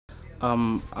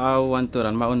I want to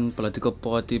run my own political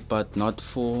party, but not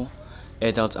for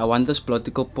adults. I want this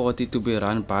political party to be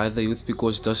run by the youth,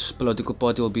 because this political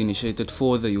party will be initiated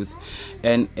for the youth.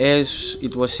 And as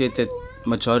it was said that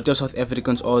majority of South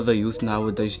Africans are the youth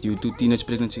nowadays due to teenage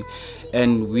pregnancy,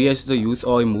 and we as the youth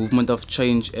are a movement of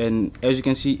change. And as you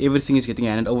can see, everything is getting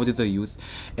handed over to the youth,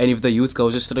 and if the youth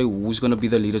goes astray, who's going to be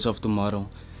the leaders of tomorrow?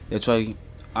 That's why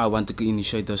I want to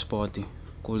initiate this party,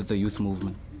 call it the youth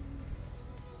movement.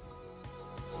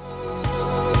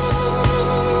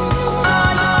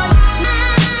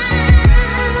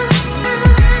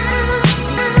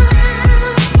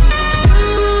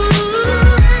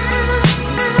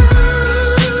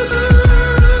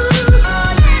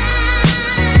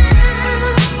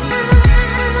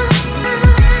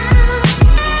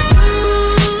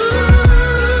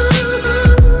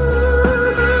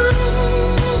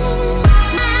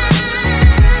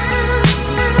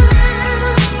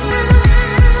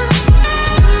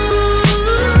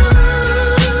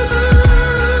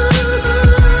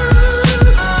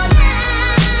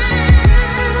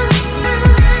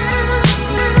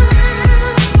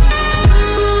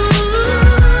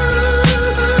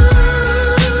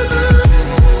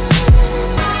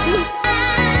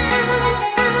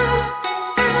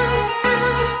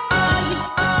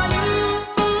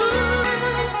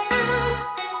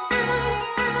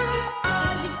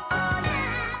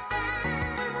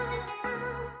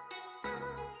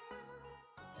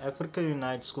 Africa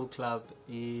Unite School Club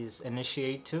is an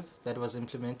initiative that was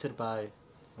implemented by,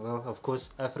 well, of course,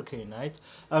 Africa Unite.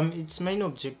 Its main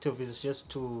objective is just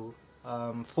to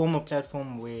form a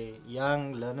platform where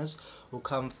young learners who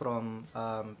come from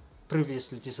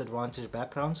previously disadvantaged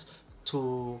backgrounds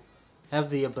to have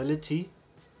the ability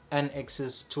and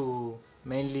access to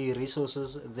mainly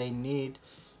resources they need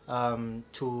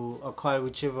to acquire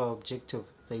whichever objective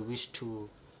they wish to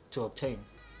obtain.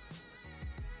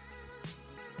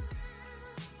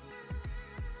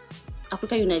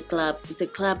 Africa Unite Club is a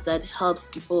club that helps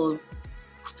people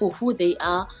for who they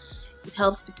are. It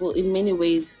helps people in many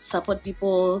ways, support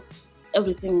people,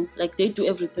 everything. Like, they do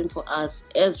everything for us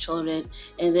as children,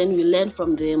 and then we learn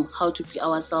from them how to be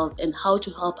ourselves and how to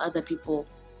help other people.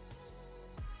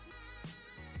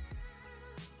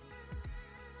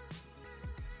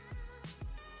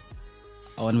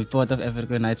 I want to be part of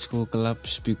Africa Unite School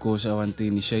Clubs because I want to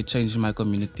initiate change in my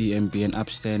community and be an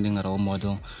upstanding role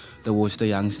model towards the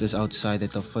youngsters outside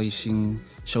that are facing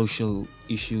social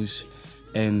issues,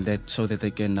 and that so that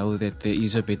they can know that there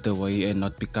is a better way and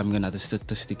not becoming another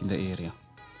statistic in the area.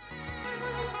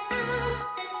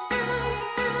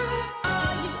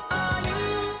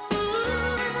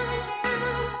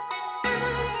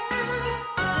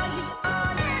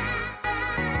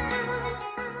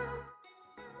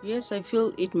 Yes, I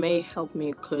feel it may help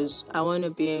me because I want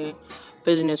to be a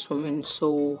businesswoman,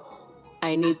 so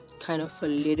I need kind of a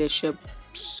leadership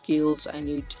skills, I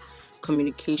need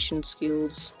communication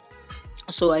skills.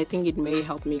 So I think it may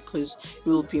help me because it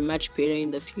will be much better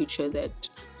in the future that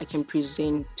I can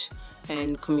present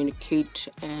and communicate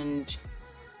and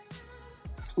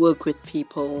work with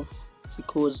people,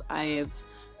 because I have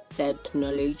that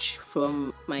knowledge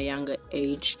from my younger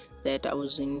age that I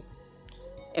was in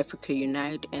Africa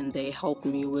Unite, and they helped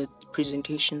me with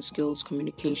presentation skills,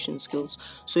 communication skills.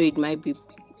 So it might be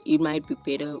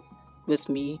better with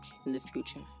me in the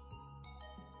future.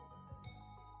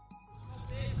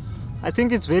 I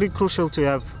think it's very crucial to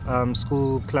have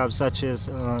school clubs such as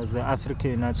the Africa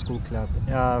Unite School Club.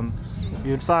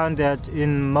 You'd find that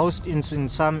in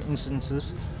some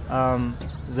instances,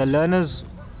 the learners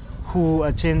who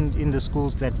attend in the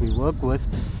schools that we work with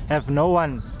have no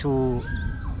one to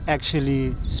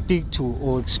actually speak to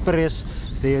or express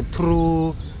their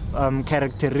true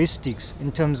characteristics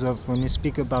in terms of when you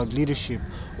speak about leadership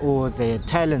or their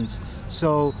talents.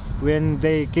 So when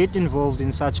they get involved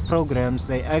in such programs,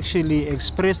 they actually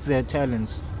express their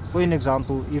talents. For an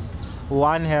example, if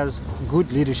one has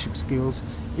good leadership skills,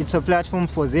 it's a platform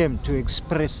for them to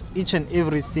express each and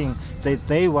everything that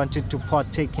they wanted to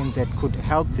partake in that could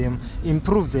help them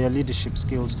improve their leadership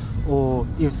skills, or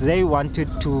if they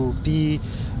wanted to be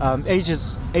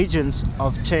agents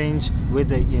of change,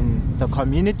 whether in the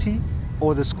community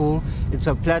or the school. It's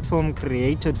a platform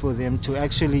created for them to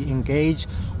actually engage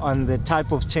on the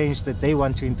type of change that they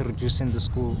want to introduce in the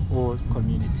school or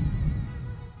community.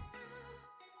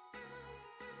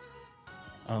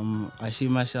 I see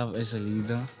myself as a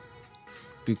leader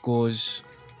because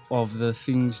of the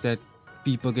things that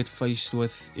people get faced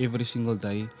with every single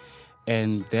day,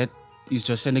 and that is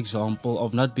just an example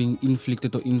of not being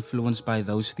inflicted or influenced by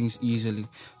those things easily.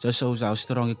 Just shows how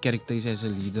strong a character is as a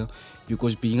leader,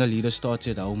 because being a leader starts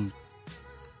at home.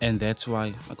 And that's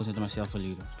why I consider myself a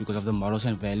leader, because of the morals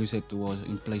and values that was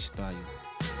in place by you.